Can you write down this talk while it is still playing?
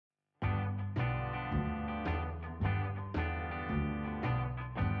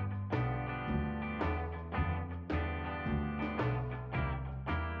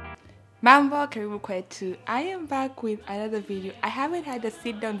Mambo, karibu kwetu. I am back with another video. I haven't had a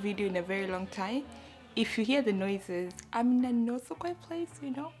sit down video in a very long time. If you hear the noises, I'm in a not so quiet place,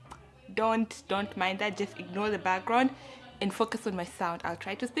 you know. Don't mind that, just ignore the background and focus on my sound. I'll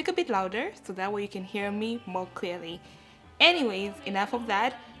try to speak a bit louder so that way you can hear me more clearly. Anyways, enough of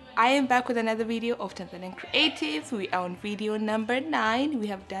that. I am back with another video of Tanzanian creatives. We are on video number 9. We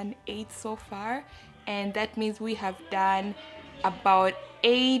have done 8 so far, and that means we have done about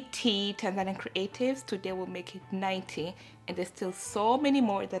 80 Tanzanian creatives. Today we'll make it 90, and there's still so many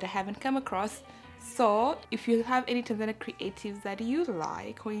more that I haven't come across. So if you have any Tanzanian creatives that you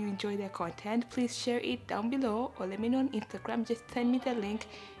like or you enjoy their content, please share it down below or let me know on Instagram. Just send me the link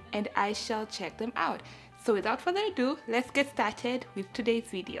and I shall check them out. So without further ado, let's get started with today's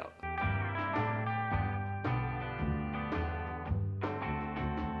video.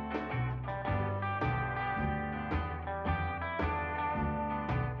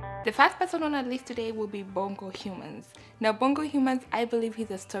 The first person on our list today will be Bongo Humans. Now Bongo Humans, I believe he's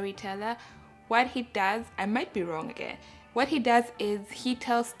a storyteller. What he does, I might be wrong again. What he does is he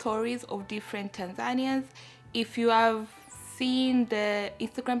tells stories of different Tanzanians. If you have seen the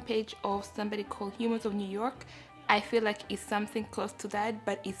Instagram page of somebody called Humans of New York, I feel like it's something close to that,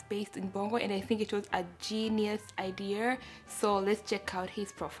 but it's based in Bongo, and I think it was a genius idea. So let's check out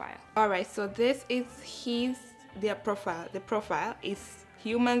his profile. Alright, so this is their profile. The profile is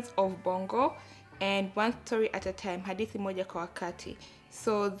Humans of Bongo, and one story at a time, hadithi moja kwa wakati.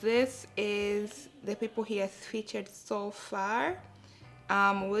 So this is the people he has featured so far.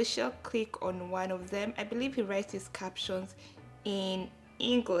 We shall click on one of them. I believe he writes his captions in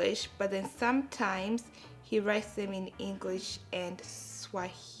English, but then sometimes he writes them in English and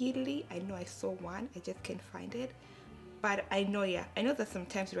Swahili. I know I saw one, I just can't find it. But I know that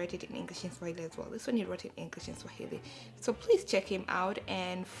sometimes he writes it in English and Swahili as well. This one he wrote in English and Swahili. So please check him out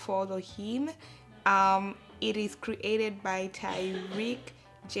and follow him. It is created by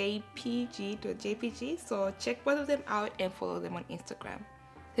𝐀𝐟𝐫𝐽PG.jpg. So check both of them out and follow them on Instagram.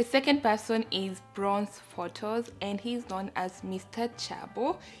 The second person is Bronze Photos, and he's known as Mr.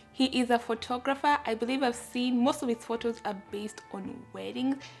 Chabo. He is a photographer. I believe I've seen most of his photos are based on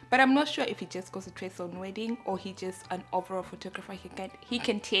weddings, but I'm not sure if he just concentrates on wedding or he just an overall photographer. He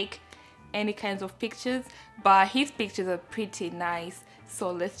can take any kinds of pictures, but his pictures are pretty nice.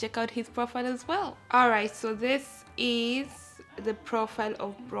 So let's check out his profile as well. Alright, so this is the profile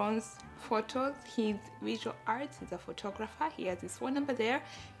of Bronze Photos. He's visual arts, he's a photographer. He has his phone number there,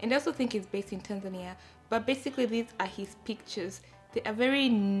 and I also think he's based in Tanzania. But basically these are his pictures. They are very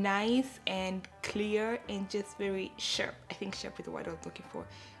nice and clear and just very sharp. I think sharp is the word I was looking for.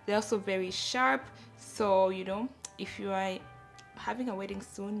 They're also very sharp. So, you know, if you are having a wedding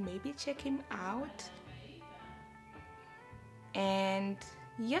soon, maybe check him out. And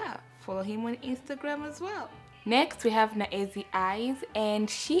yeah, follow him on Instagram as well. Next we have 𝐬𝐻𝐫𝐞𝐚𝐼, and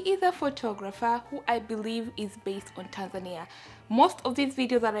she is a photographer who I believe is based on Tanzania. Most of these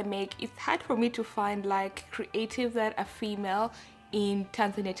videos that I make, it's hard for me to find like creatives that are female in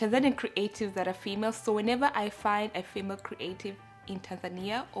Tanzania, Tanzanian creatives that are female. So whenever I find a female creative in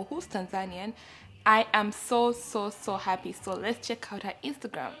Tanzania or who's Tanzanian, I am so happy. So let's check out her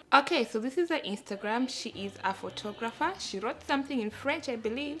Instagram. Okay, so this is her Instagram. She is a photographer. She wrote something in French, I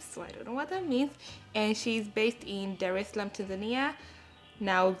believe, so I don't know what that means. And she's based in Dar es Salaam, Tanzania.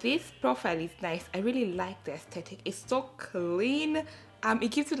 Now this profile is nice. I really like the aesthetic. It's so clean.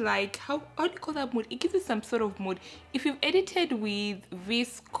 It gives you like, how do you call that mood? It gives you some sort of mood. If you've edited with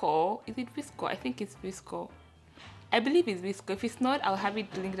Visco, is it Visco? I think it's Visco. I believe it's Visco. If it's not, I'll have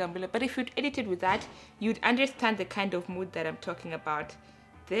it linked down below. But if you'd edited with that, you'd understand the kind of mood that I'm talking about.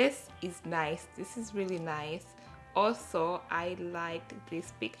 This is nice. This is really nice. Also, I liked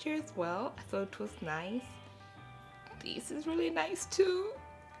this picture as well. I thought it was nice. This is really nice too.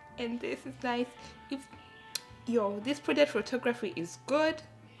 And this is nice. This product photography is good.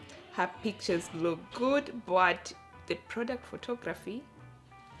 Her pictures look good, but the product photography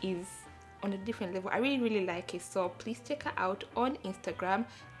is on a different level. I really like it. So please check her out on Instagram,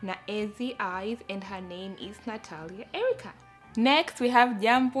 𝐬𝐻𝐫𝐼, and her name is Natalia Erica. Next we have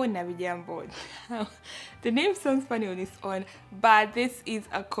Jambo na Vijambo. The name sounds funny on its own, but this is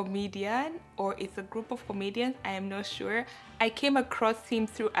a comedian, or it's a group of comedians, I am not sure. I came across him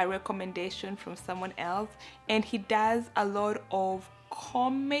through a recommendation from someone else, and he does a lot of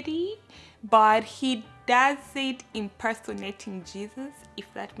comedy, but he does it impersonating Jesus, if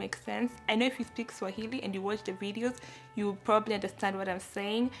that makes sense. I know if you speak Swahili and you watch the videos, you will probably understand what I'm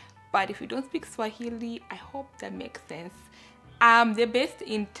saying, but if you don't speak Swahili, I hope that makes sense. They're based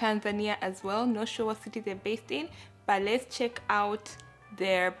in Tanzania as well. Not sure what city they're based in, but let's check out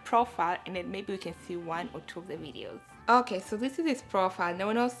their profile, and then maybe we can see 1 or 2 of the videos. Okay, so this is his profile. Now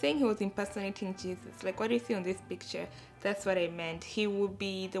when I was saying he was impersonating Jesus, like what you see on this picture, that's what I meant. He would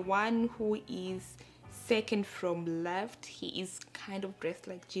be the one who is second from left. He is kind of dressed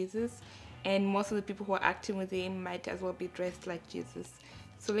like Jesus, and most of the people who are acting with him might as well be dressed like Jesus.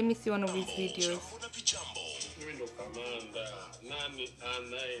 So let me see one of his videos.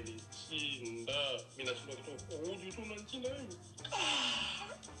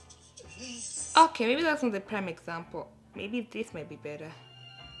 Okay, maybe that's not the prime example. Maybe this might be better.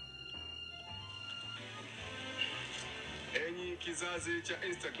 Enyi kizazi cha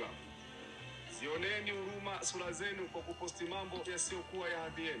Instagram, zioneni huruma sura zenu kwa kuposti mambo yasiyokuwa ya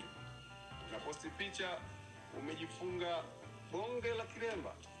hadhi yenu. Unaposti picha umejifunga bonge la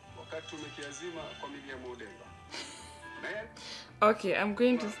kiremba wakati umekiazima familia modemba. Okay, I'm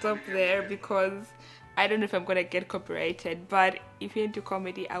going to stop there because I don't know if I'm gonna get copyrighted, but if you're into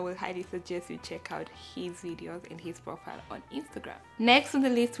comedy, I will highly suggest you check out his videos and his profile on Instagram. Next on the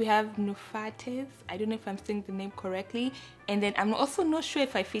list, we have Nufates. I don't know if I'm saying the name correctly, and then I'm also not sure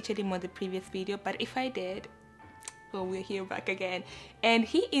if I featured him on the previous video, but if I did, well, we're here back again. And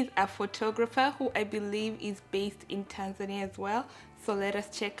he is a photographer who I believe is based in Tanzania as well. So let us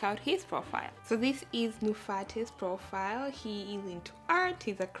check out his profile. So this is Nufate's profile. He is into art.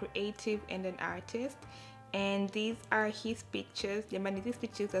 He's a creative and an artist. And these are his pictures. Yamani, these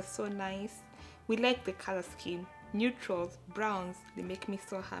pictures are so nice. We like the color scheme. Neutrals, browns, they make me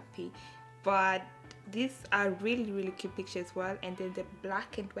so happy. But these are really, really cute pictures as well. And then the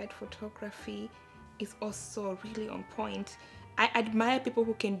black and white photography is also really on point. I admire people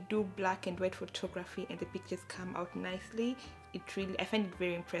who can do black and white photography and the pictures come out nicely. I find it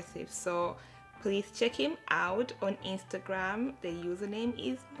very impressive. So please check him out on Instagram. The username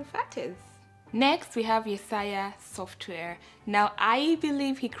is Nufates. Next we have 𝐬𝐮𝐸𝐫𝐞𝐚𝐼. Now I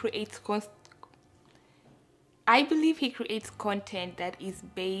believe he creates content that is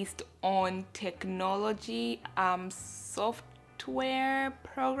based on technology, software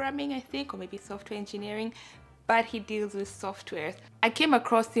programming, I think, or maybe software engineering, but he deals with softwares. I came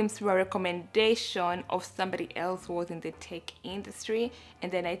across him through a recommendation of somebody else who was in the tech industry,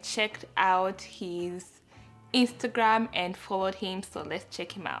 and then I checked out his Instagram and followed him, so let's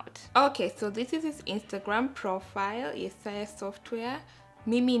check him out. Okay, so this is his Instagram profile, 𝐬𝐮𝐸𝐵𝐼.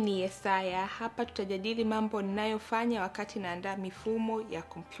 Mimi ni 𝐬𝐻𝐵𝐼. Hapa tutajadili mambo ninayofanya wakati naandaa mifumo ya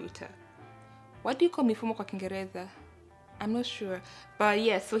kompyuta. What do you call mifumo kwa Kiingereza? I'm not sure, but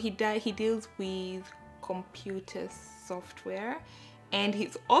yeah, so he deals with computer software, and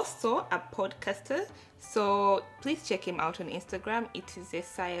he's also a podcaster, so please check him out on Instagram. It is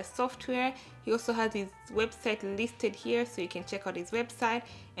𝐬𝐻𝐸𝐵𝐼. He also has his website listed here, so you can check out his website,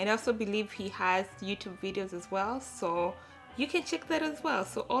 and I also believe he has YouTube videos as well, so you can check that as well.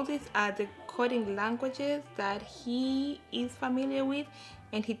 So all these are the coding languages that he is familiar with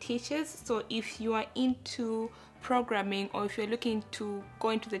and he teaches. So if you are into programming, or if you're looking to go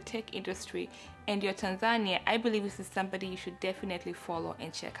into the tech industry and you're Tanzania, I believe this is somebody you should definitely follow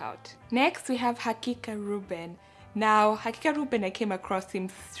and check out. Next we have 𝐸𝐻𝐫𝐢𝐻𝐫𝐞. Now 𝐸𝐻𝐻𝐫𝐢𝐻, I came across him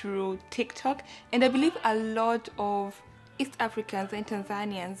through TikTok, and I believe a lot of East Africans and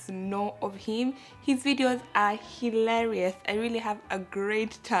Tanzanians know of him. His videos are hilarious. I really have a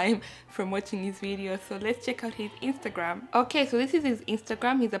great time from watching his videos, so let's check out his Instagram. Okay, so this is his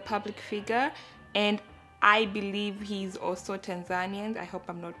Instagram. He's a public figure, and I believe he's also Tanzanian. I hope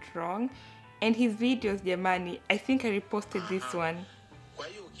I'm not wrong. And his videos, jamani, I think I reposted this one. Kwa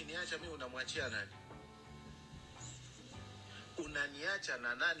hiyo ukiniacha mimi unamwachia nani? Unaniacha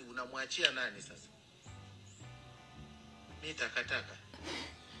na nani? Unamwachia nani sasa? Mimi takataka.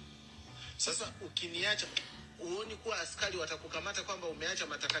 Sasa ukiniacha, uone kuwa askari watakukamata kwamba umeacha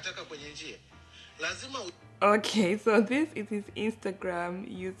matakataka kwenye njia. Lazima. Okay, so this is his Instagram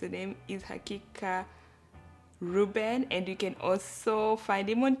username is 𝐸𝐻𝐻𝐫𝐢𝐻, and you can also find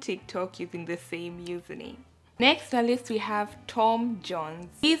him on TikTok using the same username. Next on the list we have Tom Jones.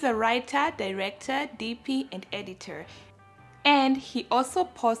 He's a writer, director, DP, and editor. And he also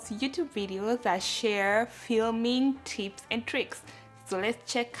posts YouTube videos that share filming tips and tricks. So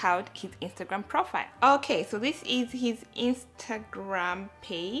let's check out his Instagram profile. Okay, so this is his Instagram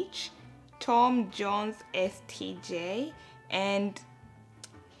page, Tom Jones STJ, and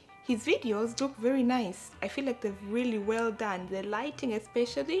his videos look very nice. I feel like they're really well done. The lighting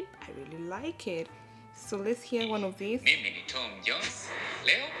especially, I really like it. So let's hear one of these. Mimi ni Tom Jones.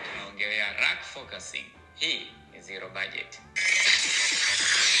 Leo tunaongelea rack focusing. Hii ni zero budget.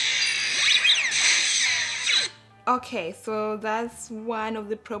 Okay, so that's one of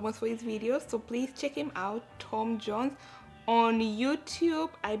the promos for his videos. So please check him out, Tom Jones, On YouTube,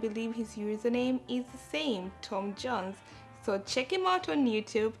 I believe his username is the same, Tom Jones. So check him out on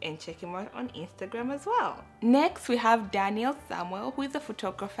YouTube and check him out on Instagram as well. Next, we have Daniel Samuel, who is a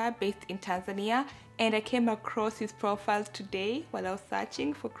photographer based in Tanzania, and I came across his profile today while I was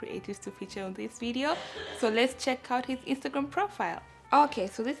searching for creatives to feature on this video. So let's check out his Instagram profile. Okay,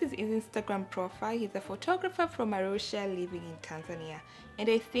 so this is his Instagram profile. He's a photographer from Arusha living in Tanzania, and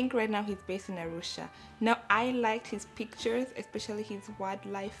I think right now he's based in Arusha. Now, I liked his pictures, especially his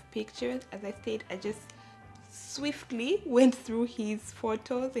wildlife pictures. As I said, I just swiftly went through his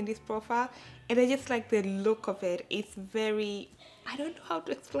photos in this profile, and I just like the look of it. It's very, I don't know how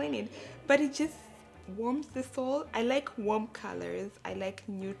to explain it, but it just warms the soul. I like warm colors, I like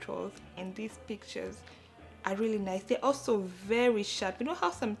neutrals, and these pictures are really nice. They're also very sharp. You know how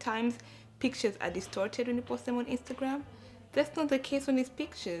sometimes pictures are distorted when you post them on Instagram? That's not the case on his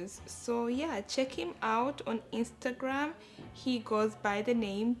pictures. So yeah, check him out on Instagram. He goes by the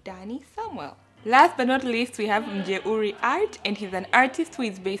name Danny Samuel. Last but not least, we have 𝐤𝐻𝐫𝐞𝐚𝐼, and he's an artist who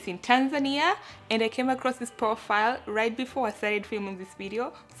is based in Tanzania, and I came across his profile right before I started filming this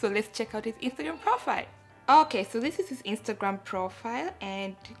video. So let's check out his Instagram profile. Okay, so this is his Instagram profile,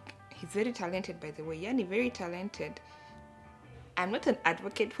 and he's very talented, by the way. Yani, very talented. I'm not an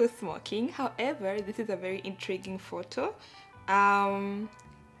advocate for smoking, however, this is a very intriguing photo.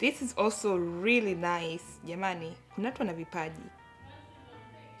 This is also really nice. Jamani, kuna watu wana vipaji.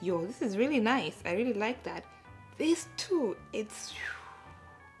 Yo, this is really nice. I really like that. This too, it's...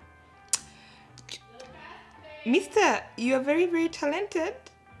 Mister, you are very, very talented.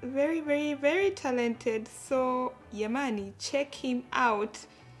 Very, very, very talented. So, Yamani, check him out.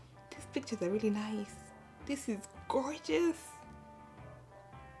 These pictures are really nice. This is gorgeous.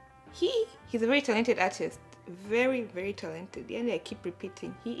 He's a very talented artist. Very, very talented. And I keep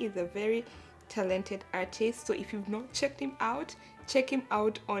repeating, he is a very talented artist. So if you've not checked him out, check him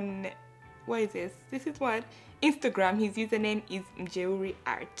out on, what is this? This is what? Instagram. His username is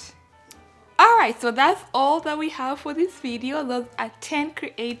𝐤𝐻𝐫𝐞𝐚𝐽. Alright, so that's all that we have for this video. Those are 10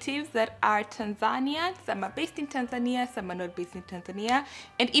 creatives that are Tanzanian. Some are based in Tanzania, some are not based in Tanzania.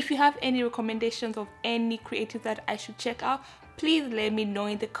 And if you have any recommendations of any creatives that I should check out, please let me know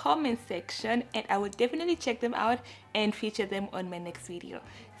in the comment section, and I will definitely check them out and feature them on my next video.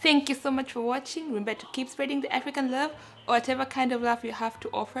 Thank you so much for watching. Remember to keep spreading the African love, or whatever kind of love you have to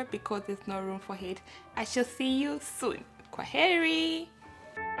offer, because there's no room for hate. I shall see you soon. Kwaheri.